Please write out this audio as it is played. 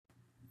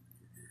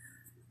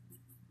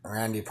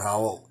Randy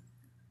Powell,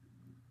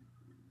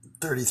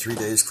 33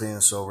 days clean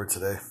and sober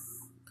today.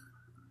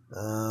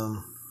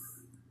 Um,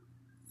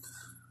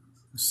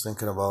 I was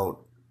thinking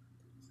about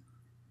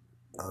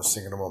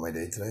my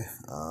day today.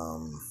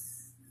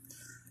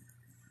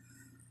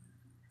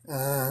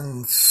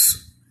 And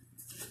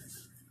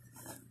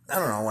I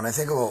don't know, when I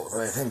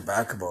think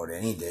back about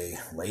any day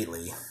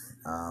lately,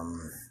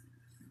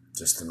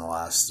 just in the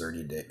last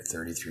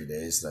 33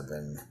 days that I've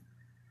been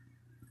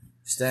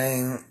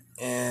staying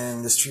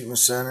in this treatment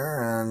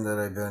center and that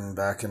I've been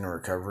back in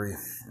recovery,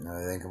 and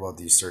I think about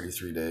these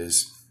 33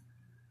 days.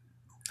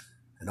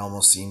 It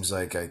almost seems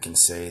like I can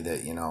say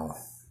that,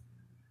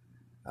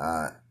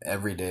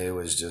 every day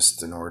was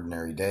just an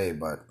ordinary day,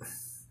 but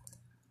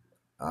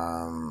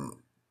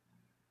um,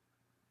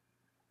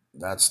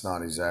 that's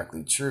not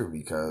exactly true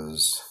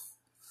because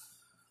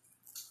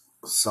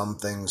some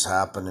things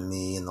happened to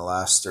me in the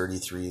last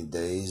 33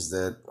 days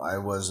that I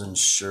wasn't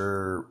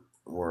sure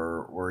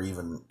were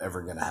even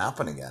ever going to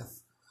happen again.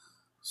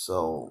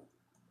 So,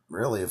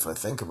 really, if I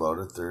think about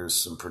it, there's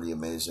some pretty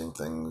amazing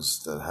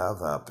things that have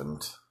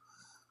happened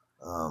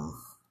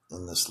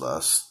in this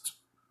last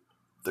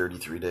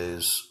 33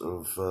 days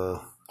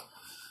of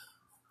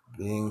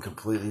being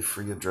completely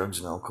free of drugs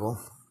and alcohol.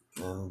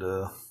 And,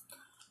 I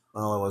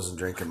wasn't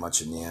drinking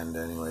much in the end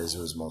anyways. It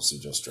was mostly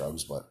just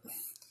drugs, but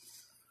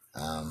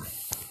I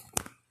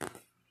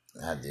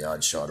had the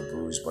odd shot of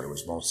booze, but it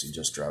was mostly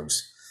just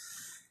drugs.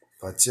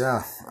 But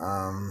yeah,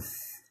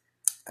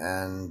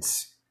 and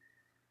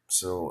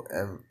so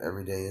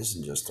every day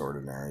isn't just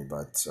ordinary,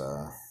 but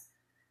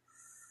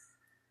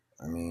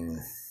I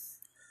mean,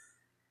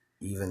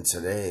 even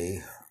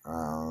today,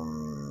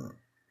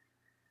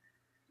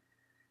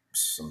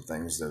 some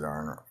things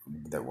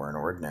that weren't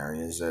ordinary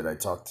is that I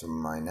talked to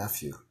my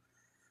nephew,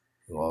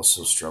 who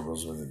also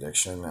struggles with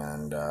addiction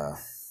and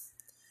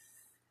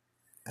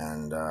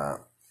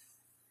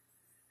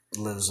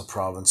lives a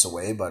province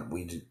away. But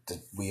we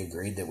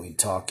agreed that we'd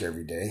talk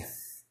every day,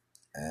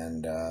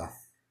 and I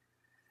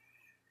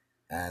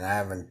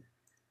haven't,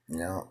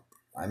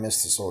 I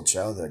missed his whole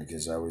childhood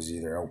because I was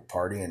either out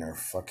partying or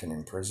fucking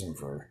in prison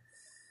for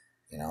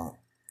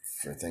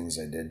things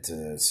I did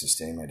to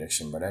sustain my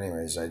addiction. But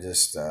anyways, I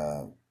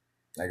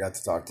got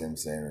to talk to him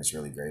today, and it was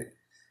really great.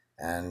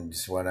 And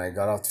when I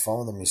got off the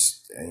phone with him,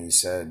 he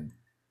said,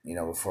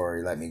 before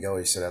he let me go,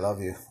 he said, "I love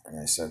you," and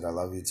I said, "I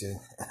love you too,"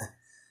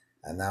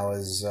 and that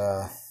was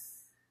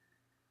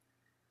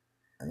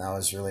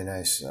really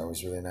nice. That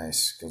was really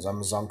nice because I'm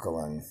his uncle,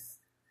 and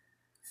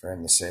for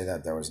him to say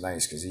that was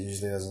nice because he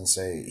usually doesn't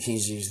say.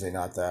 He's usually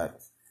not that.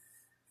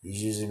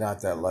 He's usually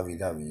not that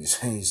lovey-dovey.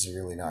 He's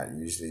really not.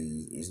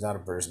 Usually, he's not a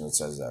person that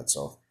says that.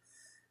 So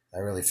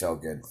that really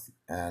felt good,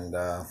 and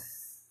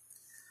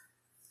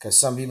because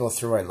some people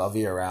throw "I love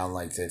you" around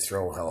like they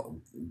throw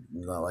hello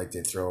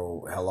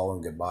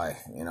and goodbye,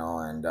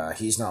 and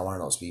he's not one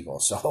of those people.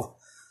 So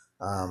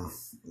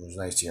it was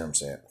nice to hear him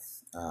say it.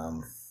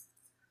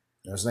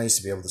 It was nice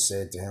to be able to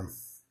say it to him,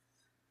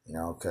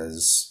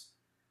 because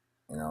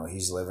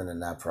he's living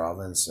in that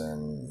province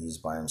and he's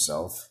by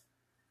himself,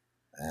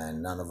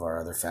 and none of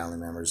our other family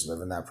members live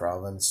in that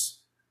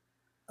province.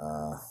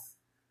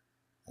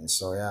 And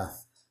so yeah,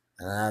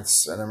 and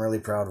I'm really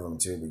proud of him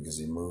too because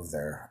he moved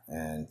there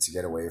and to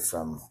get away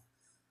from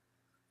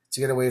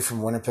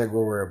Winnipeg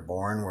where we were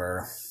born,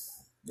 where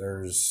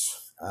there's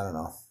I don't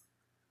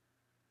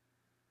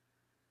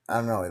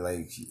know,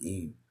 like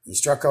he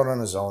struck out on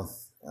his own,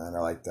 and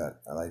I like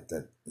that. I like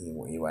that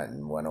he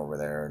went over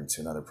there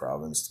into another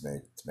province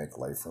to make a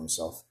life for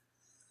himself.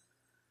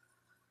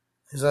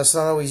 Because that's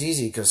not always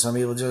easy. Because some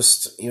people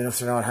just, even if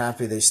they're not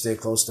happy, they stay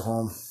close to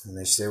home and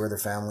they stay where their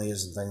family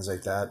is and things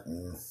like that.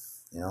 And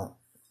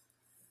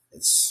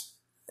it's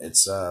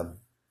it's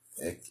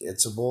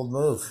it's a bold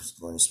move,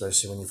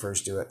 especially when you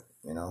first do it.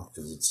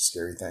 Because it's a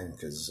scary thing.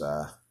 Because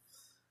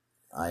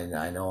I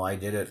know I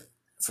did it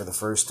for the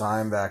first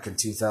time back in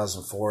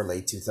 2004,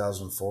 late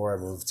 2004. I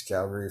moved to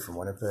Calgary from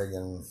Winnipeg,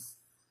 and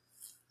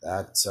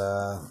that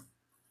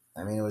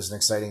it was an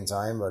exciting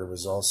time, but it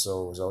was always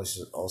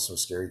also a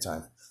scary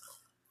time.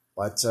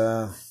 But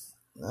I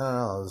don't know.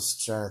 I was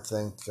trying to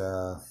think.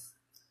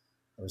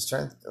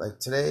 Like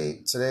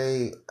today.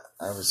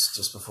 I was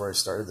just before I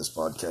started this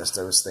podcast.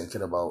 I was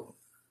thinking about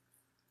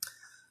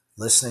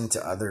listening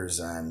to others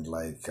and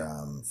like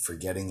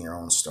forgetting your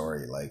own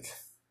story. Like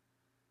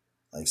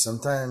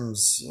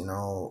sometimes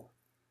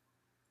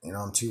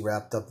I'm too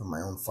wrapped up in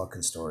my own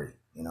fucking story.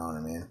 You know what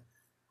I mean?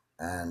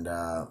 And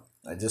I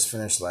just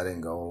finished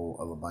letting go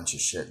of a bunch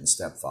of shit in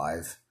step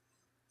 5.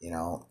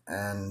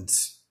 And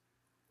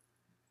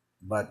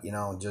but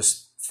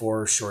just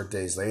 4 short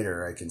days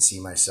later, I can see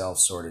myself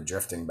sort of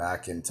drifting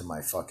back into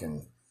my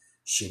fucking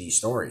shitty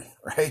story,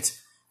 right?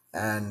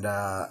 And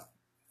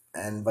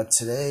but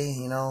today,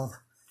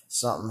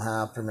 something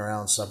happened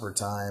around supper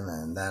time,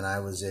 and then I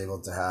was able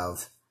to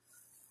have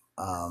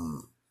a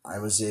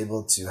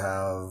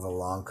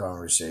long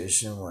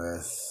conversation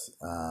with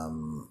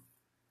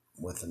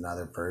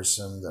another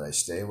person that I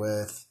stay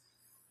with,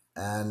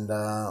 and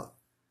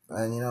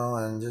and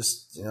and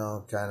just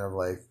kind of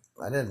like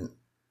I didn't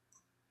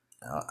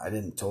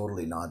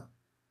totally not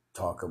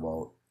talk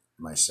about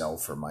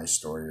myself or my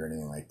story or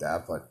anything like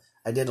that, but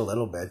I did a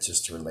little bit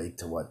just to relate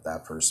to what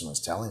that person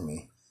was telling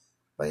me.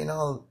 But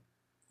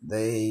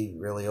they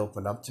really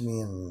opened up to me,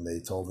 and they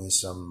told me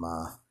some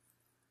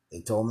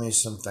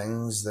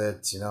things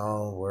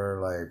that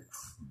were like,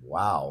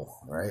 wow,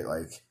 right?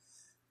 Like,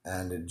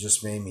 and it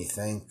just made me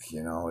think.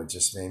 It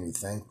just made me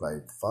think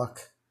like,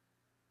 fuck,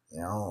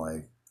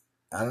 like,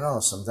 I don't know.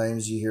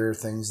 Sometimes you hear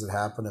things that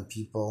happen to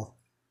people,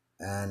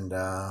 and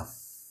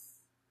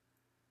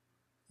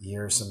you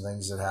hear some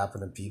things that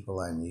happen to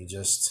people, and you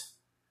just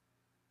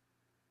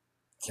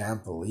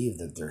can't believe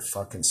that they're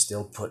fucking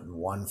still putting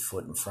one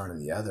foot in front of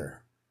the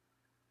other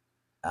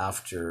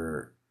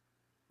after,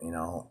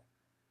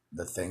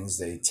 the things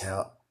they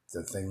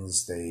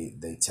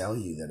tell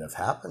you that have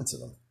happened to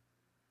them.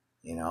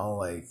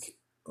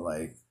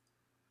 Like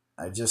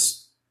I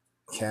just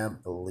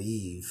can't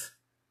believe,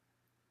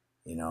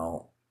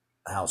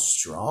 how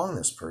strong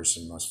this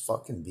person must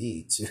fucking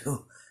be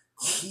to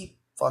keep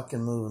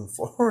fucking moving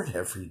forward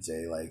every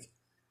day. Like,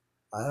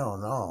 I don't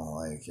know,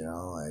 like,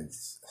 like,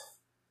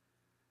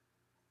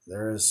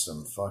 there is, I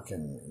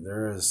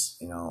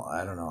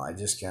don't know, I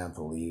just can't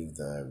believe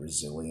the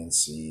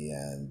resiliency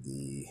and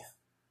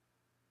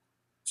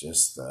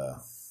just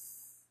the,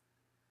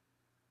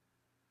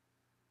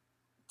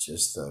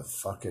 just the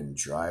fucking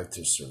drive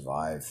to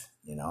survive,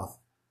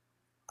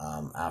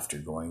 after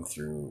going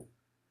through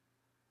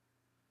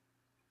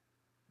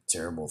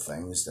terrible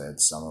things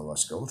that some of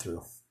us go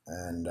through.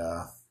 And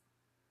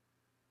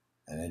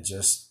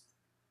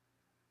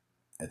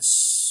it's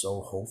so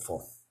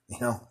hopeful,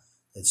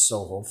 it's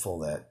so hopeful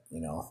that,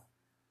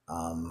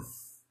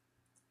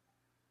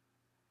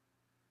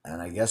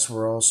 and I guess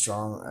we're all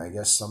strong. I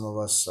guess some of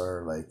us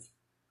are like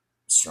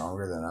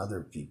stronger than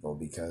other people,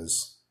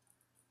 because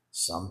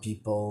some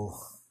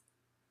people,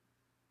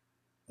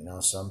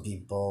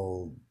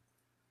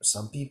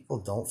 some people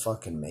don't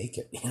fucking make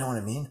it. You know what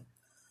I mean?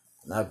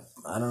 And I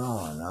don't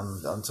know. And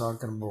I'm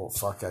talking about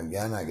fucking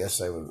again. I guess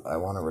I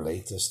want to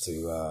relate this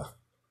to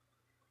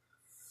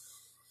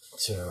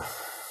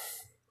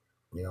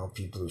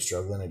people who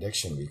struggle in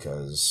addiction,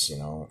 because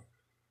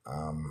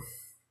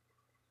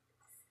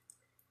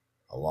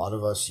a lot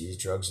of us use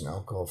drugs and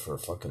alcohol for a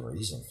fucking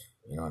reason.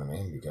 You know what I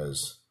mean?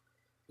 Because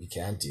we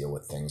can't deal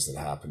with things that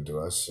happen to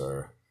us,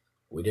 or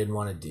we didn't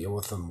want to deal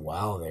with them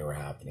while they were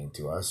happening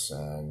to us,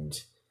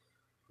 and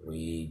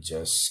we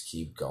just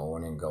keep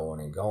going and going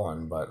and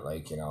going. But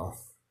like,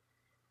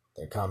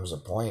 there comes a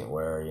point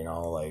where,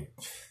 like,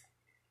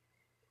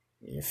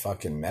 your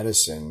fucking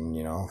medicine,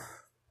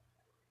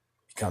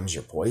 becomes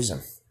your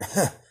poison.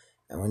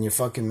 And when your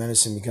fucking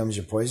medicine becomes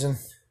your poison,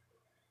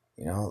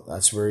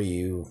 that's where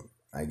you,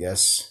 I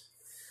guess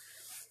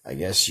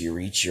you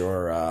reach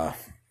your,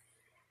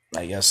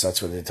 I guess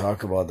that's what they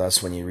talk about.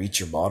 That's when you reach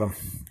your bottom,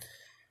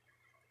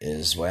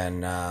 is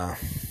when,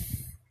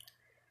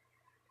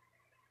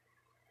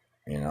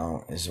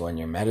 is when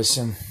your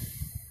medicine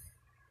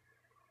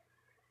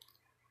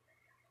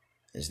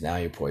is now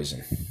your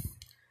poison.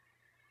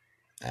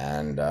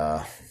 And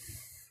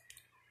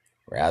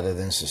rather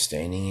than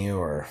sustaining you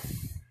or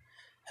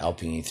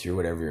helping you through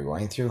whatever you're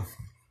going through,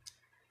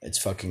 it's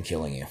fucking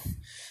killing you.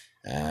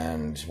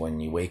 And when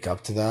you wake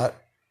up to that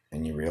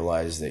and you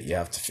realize that you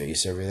have to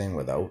face everything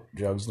without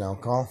drugs and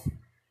alcohol,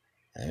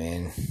 I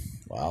mean,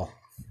 wow.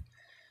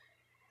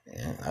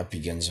 Yeah, that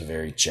begins a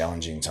very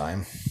challenging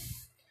time.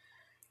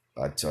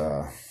 But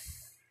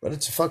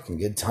it's a fucking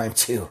good time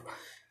too.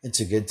 It's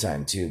a good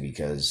time too,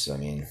 because, I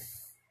mean,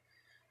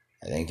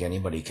 I think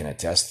anybody can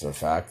attest to the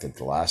fact that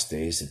the last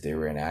days that they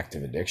were in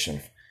active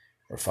addiction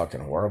were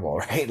fucking horrible,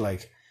 right?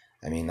 Like,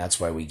 I mean, that's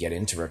why we get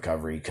into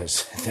recovery,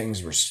 because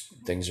things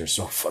are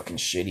so fucking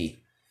shitty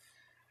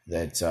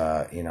that,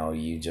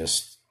 you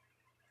just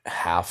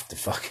have to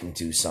fucking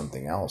do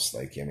something else.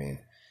 Like, I mean,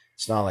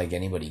 it's not like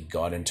anybody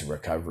got into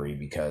recovery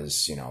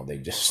because,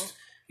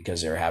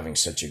 because they're having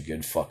such a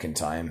good fucking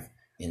time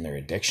in their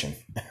addiction,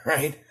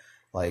 right?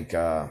 Like,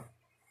 I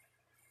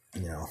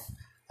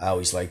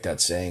always like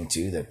that saying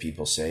too that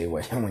people say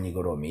when you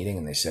go to a meeting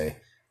and they say,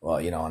 well,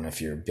 and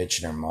if you're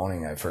bitching or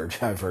moaning, I've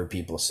heard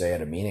people say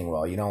at a meeting,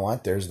 well, you know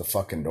what? There's the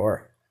fucking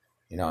door.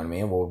 You know what I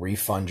mean? We'll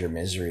refund your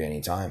misery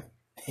anytime.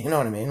 You know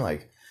what I mean?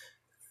 Like,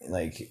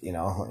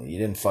 you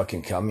didn't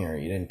fucking come here.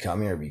 You didn't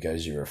come here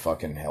because you were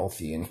fucking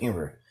healthy and you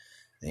were,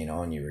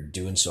 and you were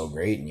doing so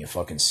great and you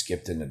fucking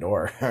skipped in the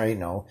door, right?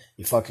 No,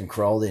 you fucking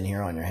crawled in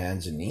here on your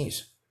hands and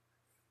knees,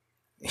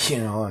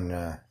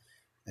 and,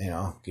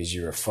 because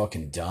you were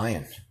fucking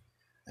dying.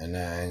 And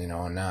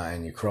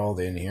and you crawled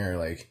in here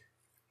like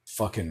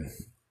fucking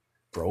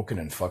broken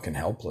and fucking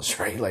helpless,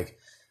 right? Like,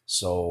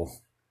 so,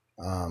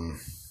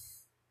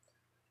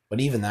 but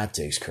even that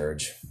takes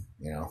courage,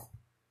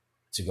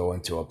 to go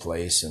into a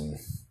place and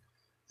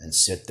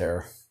sit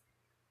there,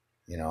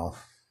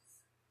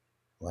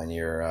 when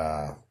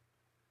you're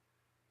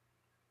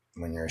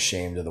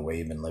ashamed of the way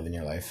you've been living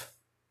your life,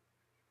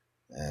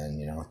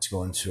 and to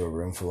go into a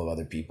room full of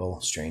other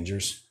people,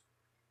 strangers,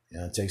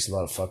 it takes a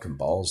lot of fucking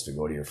balls to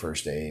go to your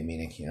first AA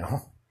meeting,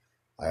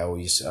 I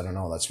don't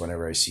know, that's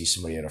whenever I see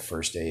somebody at a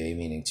first AA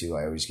meeting too,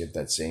 I always get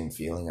that same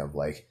feeling of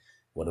like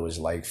what it was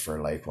like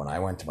for like when I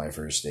went to my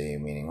first AA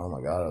meeting. Oh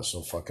my God, I was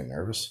so fucking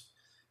nervous.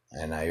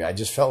 And I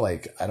just felt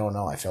like, I don't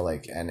know, I felt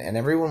like, and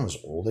everyone was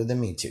older than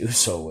me too.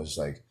 So it was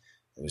like,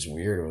 it was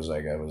weird. It was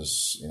like, I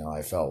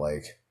felt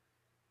like,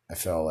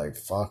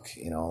 fuck,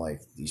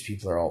 like these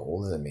people are all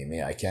older than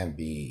me. I can't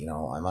be,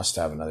 I must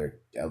have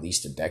at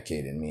least a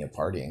decade in me of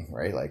partying,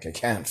 right? Like I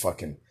can't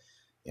fucking,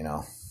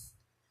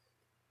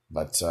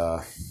 but,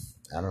 I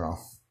don't know.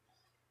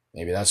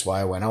 Maybe that's why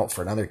I went out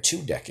for another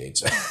 2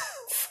 decades,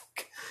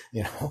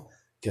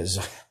 because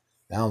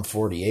now I'm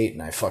 48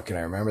 and I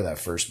remember that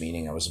first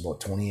meeting. I was about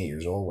 28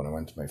 years old when I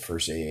went to my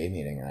first AA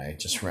meeting. And I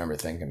just remember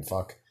thinking,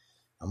 fuck,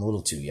 I'm a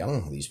little too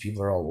young. These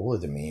people are all older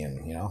than me.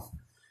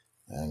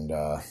 And,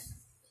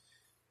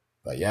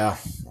 but yeah,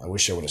 I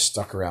wish I would have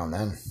stuck around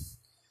then,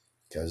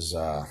 because,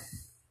 I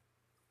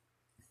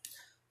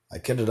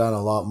could have done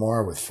a lot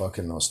more with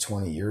fucking those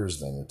 20 years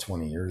than the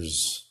 20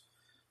 years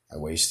I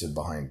wasted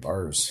behind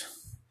bars.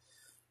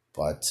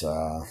 But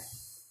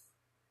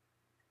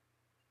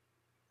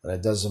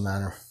it doesn't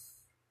matter.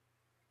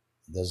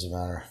 It doesn't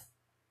matter.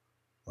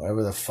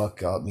 Whatever the fuck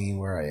got me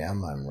where I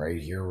am, I'm right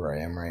here where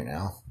I am right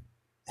now.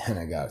 And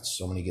I got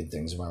so many good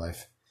things in my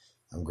life.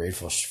 I'm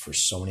grateful for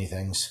so many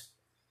things.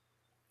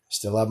 I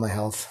still have my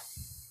health.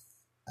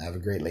 I have a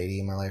great lady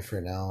in my life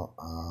right now.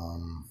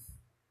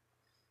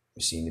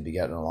 We seem to be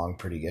getting along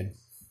pretty good.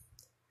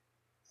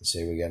 I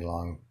say we get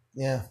along.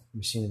 Yeah,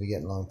 we seem to be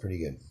getting along pretty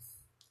good.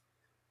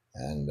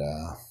 And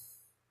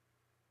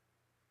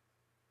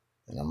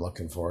I'm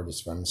looking forward to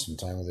spending some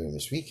time with her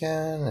this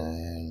weekend.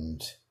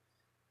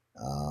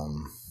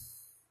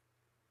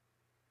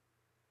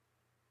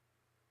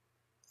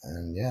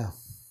 And yeah,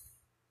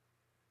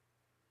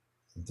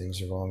 and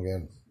things are going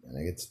good. And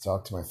I get to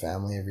talk to my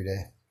family every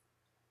day.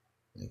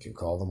 I can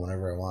call them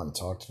whenever I want and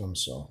talk to them.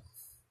 So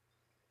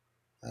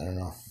I don't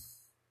know.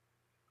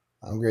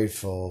 I'm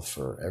grateful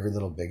for every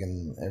little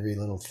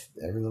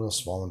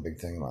small and big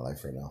thing in my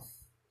life right now.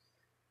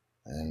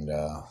 And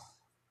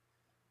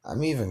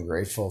I'm even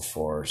grateful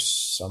for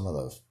some of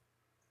the,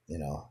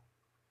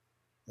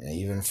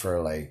 even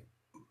for like,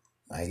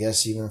 I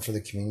guess even for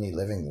the community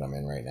living that I'm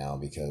in right now,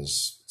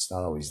 because it's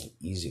not always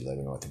easy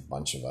living with a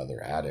bunch of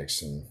other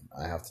addicts, and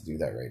I have to do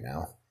that right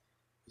now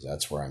because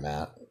that's where I'm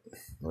at,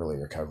 early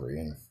recovery,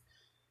 and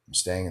I'm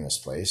staying in this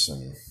place,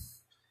 and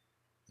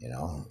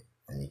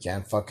and you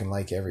can't fucking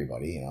like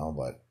everybody,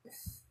 but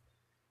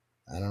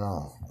I don't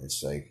know.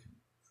 It's like,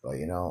 well,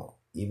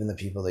 even the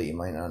people that you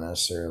might not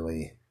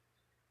necessarily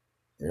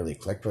really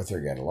click with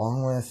or get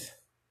along with,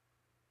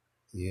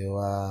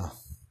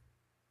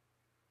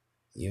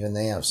 even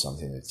they have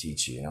something to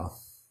teach you,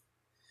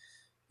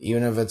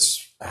 even if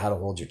it's how to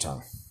hold your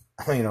tongue,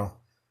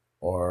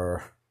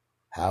 or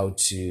how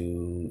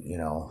to,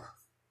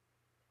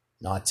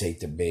 not take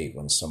the bait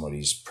when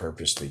somebody's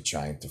purposely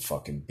trying to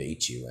fucking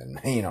bait you and,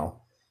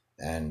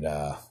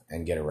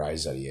 and get a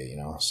rise out of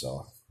you,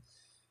 so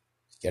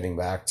getting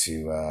back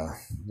to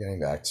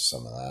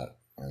some of that.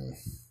 And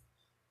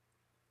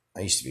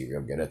I used to be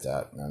real good at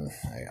that, and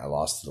I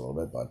lost it a little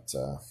bit, but,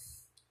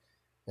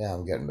 yeah,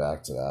 I'm getting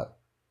back to that.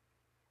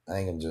 I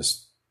think I'm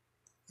just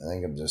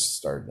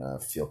starting to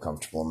feel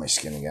comfortable in my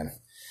skin again,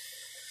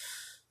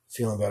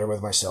 feeling better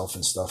with myself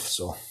and stuff.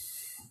 So,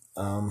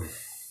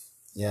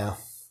 yeah.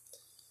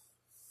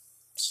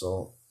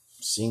 So,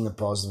 seeing the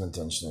positive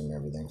intention in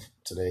everything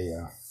today.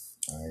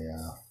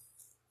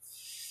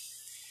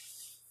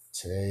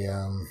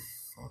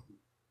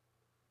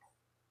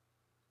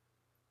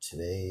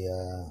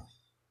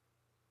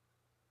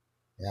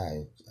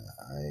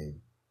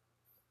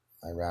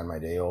 I ran my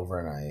day over,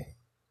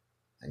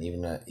 and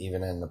even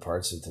in the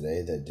parts of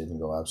today that didn't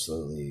go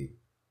absolutely,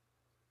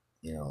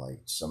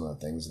 like some of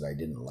the things that I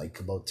didn't like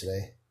about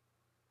today,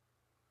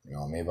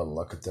 I'm able to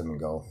look at them and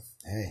go,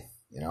 hey,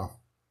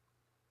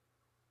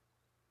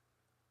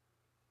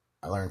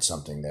 I learned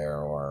something there,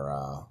 or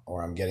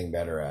I'm getting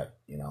better at,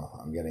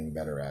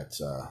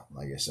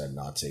 like I said,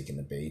 not taking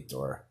the bait,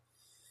 or,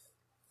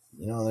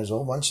 there's a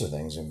whole bunch of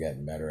things I'm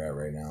getting better at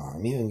right now.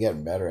 I'm even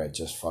getting better at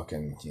just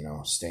fucking,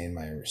 staying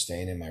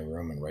in my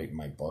room and writing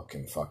my book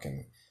and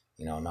fucking,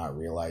 not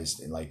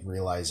realizing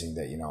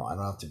that, I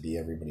don't have to be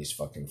everybody's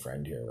fucking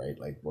friend here, right?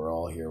 Like we're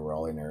all here, we're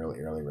all in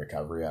early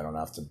recovery. I don't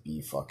have to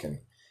be fucking,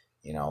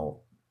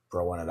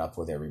 broing it up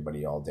with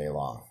everybody all day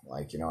long.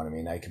 Like, you know what I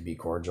mean? I could be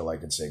cordial. I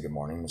could say good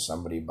morning to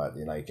somebody, but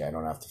like, I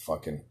don't have to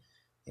fucking,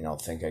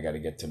 think I got to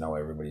get to know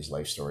everybody's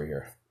life story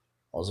here.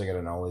 All I got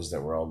to know is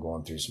that we're all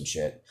going through some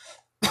shit.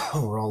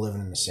 We're all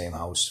living in the same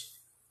house,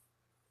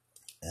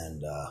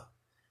 and,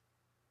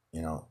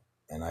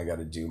 and I got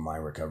to do my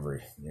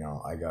recovery.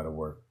 I got to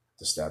work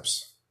the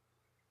steps,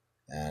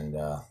 and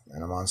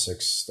I'm on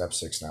step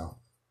 6 now.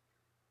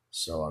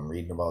 So I'm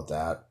reading about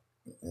that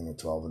in the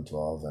 12 and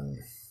 12,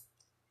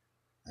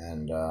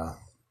 and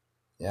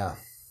yeah,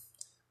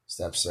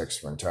 step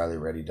 6, we're entirely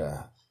ready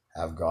to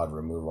have God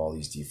remove all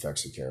these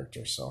defects of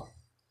character. So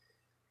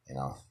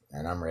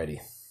and I'm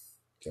ready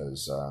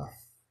because,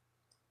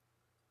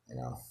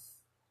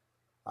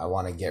 I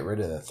want to get rid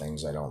of the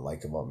things I don't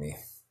like about me,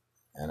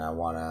 and I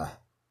want to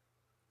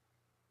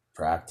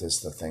practice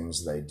the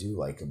things that I do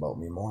like about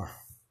me more,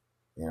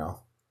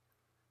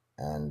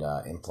 and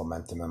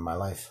implement them in my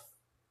life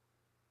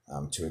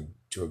to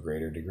a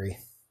greater degree.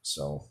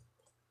 So,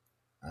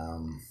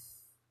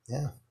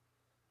 yeah,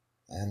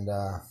 and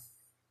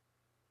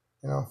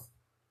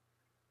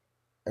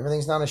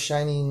everything's not a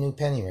shiny new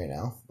penny right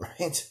now,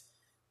 right?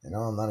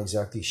 I'm not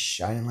exactly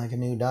shining like a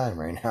new dime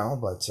right now,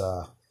 but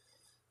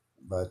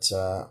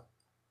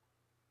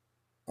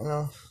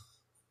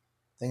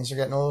things are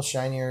getting a little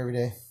shinier every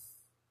day,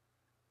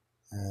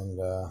 and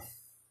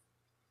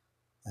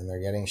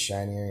they're getting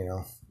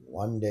shinier,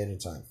 one day at a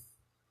time,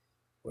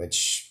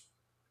 which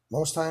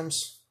most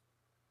times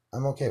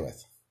I'm okay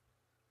with.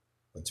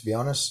 But to be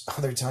honest,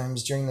 other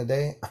times during the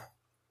day,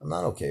 I'm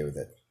not okay with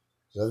it.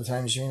 Because other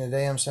times during the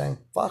day, I'm saying,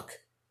 fuck,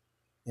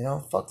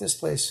 fuck this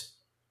place.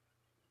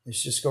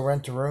 Let's just go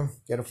rent a room,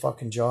 get a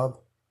fucking job,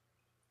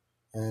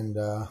 and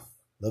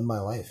live my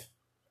life,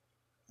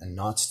 and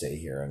not stay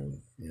here.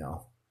 And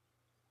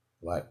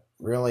but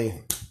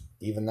really,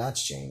 even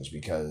that's changed,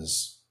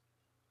 because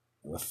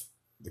with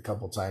the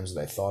couple times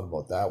that I thought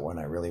about that when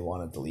I really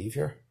wanted to leave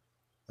here,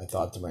 I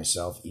thought to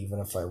myself, even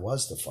if I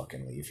was to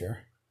fucking leave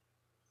here,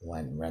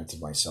 went and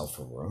rented myself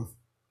a room,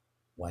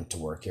 went to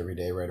work every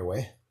day right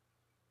away,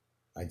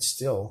 I'd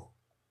still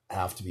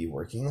have to be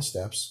working the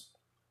steps,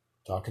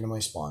 talking to my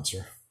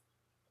sponsor,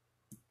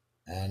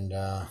 and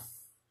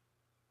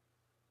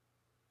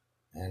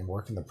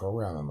working the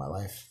program in my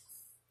life,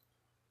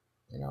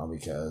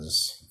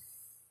 because,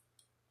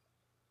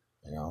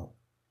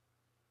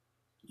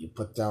 you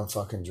put down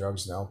fucking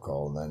drugs and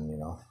alcohol, and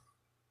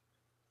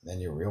then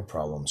your real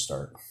problems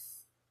start.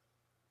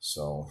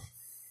 So,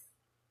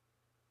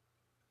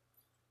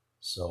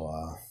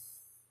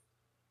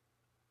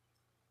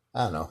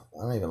 I don't know.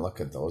 I don't even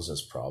look at those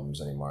as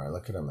problems anymore. I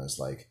look at them as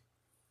I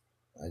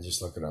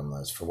just look at them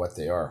as for what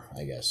they are,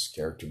 I guess.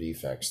 Character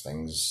defects,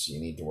 things you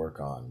need to work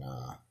on.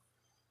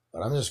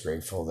 But I'm just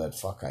grateful that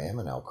I am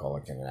an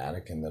alcoholic and an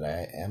addict, and that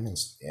I am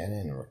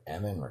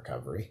in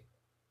recovery,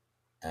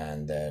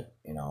 and that,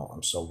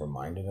 I'm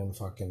sober-minded and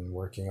fucking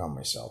working on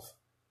myself.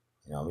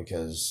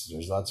 Because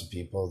there's lots of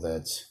people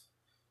that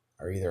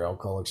are either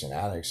alcoholics and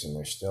addicts, and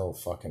they're still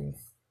fucking,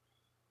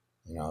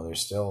 they're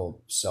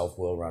still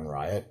self-will run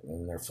riot,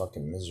 and they're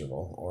fucking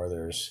miserable. Or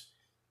there's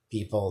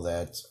people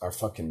that are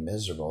fucking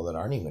miserable that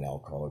aren't even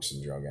alcoholics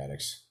and drug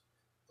addicts.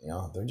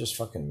 They're just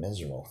fucking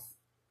miserable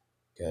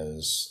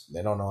because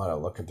they don't know how to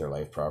look at their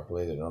life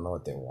properly. They don't know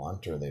what they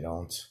want, or they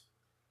don't,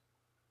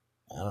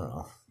 I don't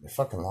know. They're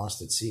fucking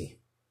lost at sea.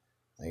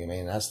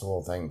 That's the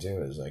whole thing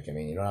too, is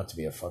you don't have to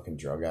be a fucking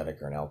drug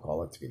addict or an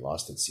alcoholic to be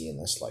lost at sea in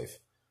this life.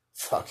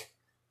 Fuck,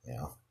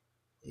 you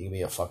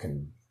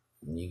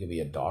could be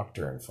a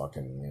doctor and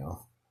fucking,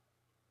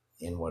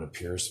 in what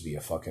appears to be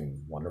a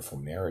fucking wonderful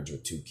marriage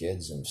with 2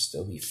 kids and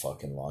still be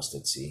fucking lost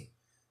at sea.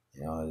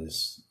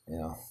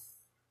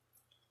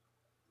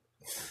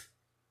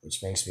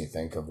 Which makes me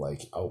think of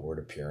outward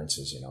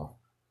appearances,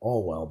 Oh,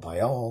 well, by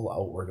all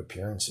outward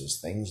appearances,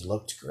 things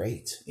looked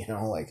great,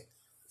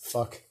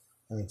 fuck.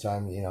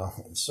 Anytime,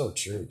 it's so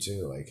true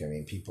too.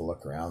 People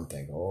look around and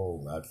think,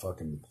 oh, that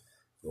fucking,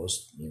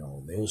 those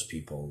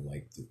people,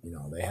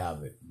 they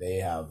have it. They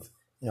have,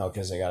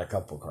 because they got a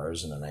couple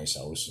cars and a nice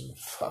house, and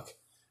fuck,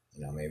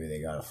 maybe they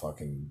got a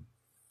fucking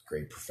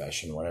great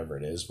profession, whatever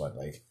it is, but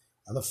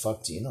how the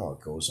fuck do you know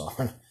what goes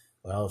on?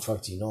 Well, how the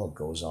fuck do you know what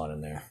goes on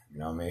in there?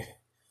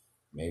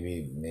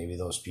 Maybe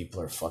those people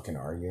are fucking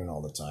arguing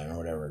all the time or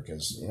whatever,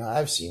 because,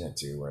 I've seen it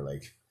too, where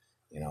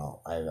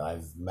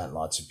I've met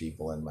lots of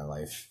people in my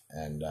life,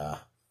 and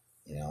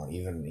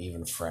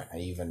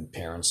even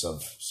parents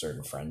of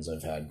certain friends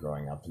I've had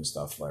growing up and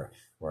stuff, where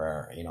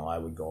I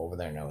would go over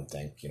there and I would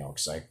think,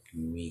 because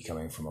me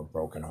coming from a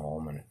broken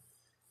home, and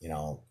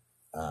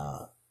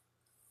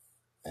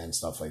and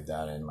stuff like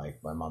that, and my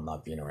mom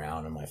not being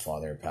around, and my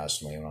father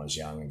passed away when I was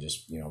young, and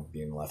just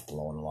being left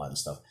alone a lot and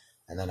stuff.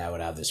 And then I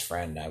would have this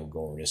friend, I would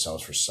go over to his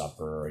house for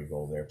supper, or I'd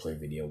go over there, play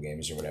video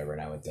games or whatever,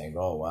 and I would think,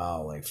 oh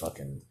wow,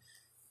 fucking,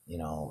 and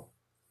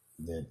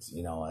then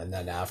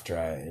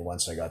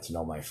once I got to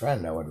know my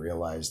friend, I would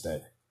realize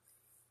that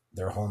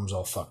their home's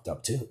all fucked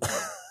up too.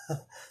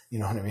 You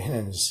know what I mean?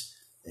 And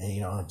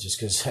just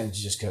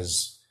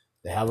because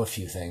they have a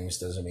few things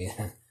doesn't mean,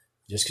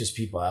 just because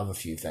people have a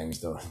few things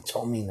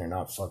don't mean they're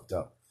not fucked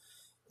up.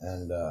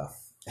 And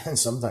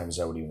sometimes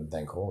I would even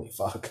think, holy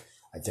fuck,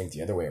 I think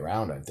the other way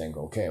around. I'd think,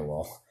 okay,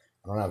 well,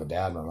 I don't have a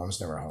dad, my mom's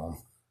never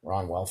home, we're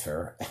on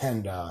welfare,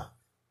 and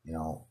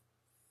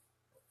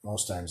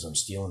most times I'm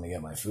stealing to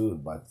get my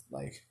food, but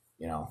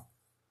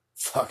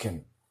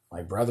fucking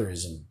my brother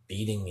isn't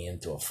beating me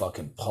into a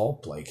fucking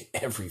pulp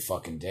every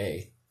fucking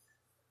day.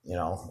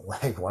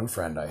 One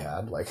friend I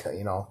had,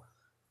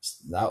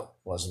 that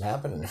wasn't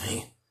happening to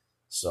me.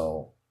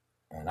 So,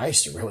 and I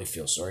used to really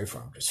feel sorry for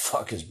him, because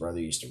fuck, his brother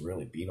used to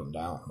really beat him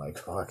down.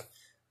 Fuck,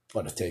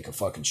 take a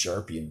fucking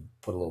Sharpie and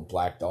put a little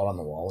black dot on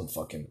the wall and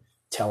fucking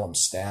tell them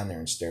stand there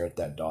and stare at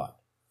that dot,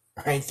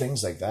 right?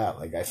 Things like that.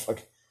 Like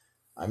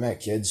I met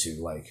kids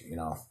who like,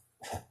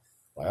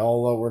 by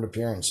all outward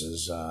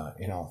appearances,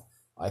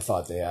 I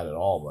thought they had it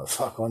all, but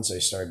fuck, once I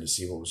started to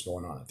see what was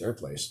going on at their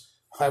place,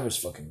 I was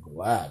fucking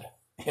glad,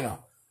 I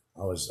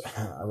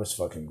was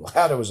fucking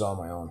glad I was on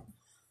my own.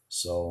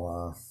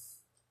 So,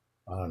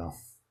 I don't know.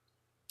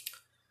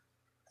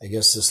 I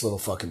guess this little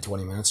fucking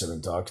 20 minutes I've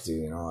been talking to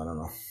you, I don't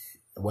know.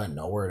 It went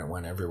nowhere and it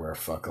went everywhere.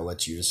 Fuck, I'll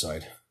let you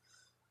decide.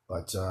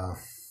 But yeah.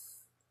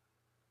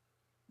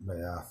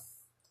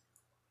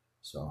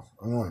 So,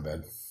 I'm going to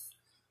bed.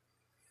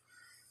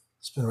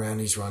 It's been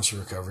Randy's Raunchy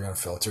Recovery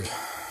Unfiltered.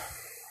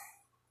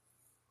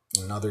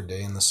 Another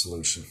day in the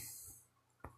solution.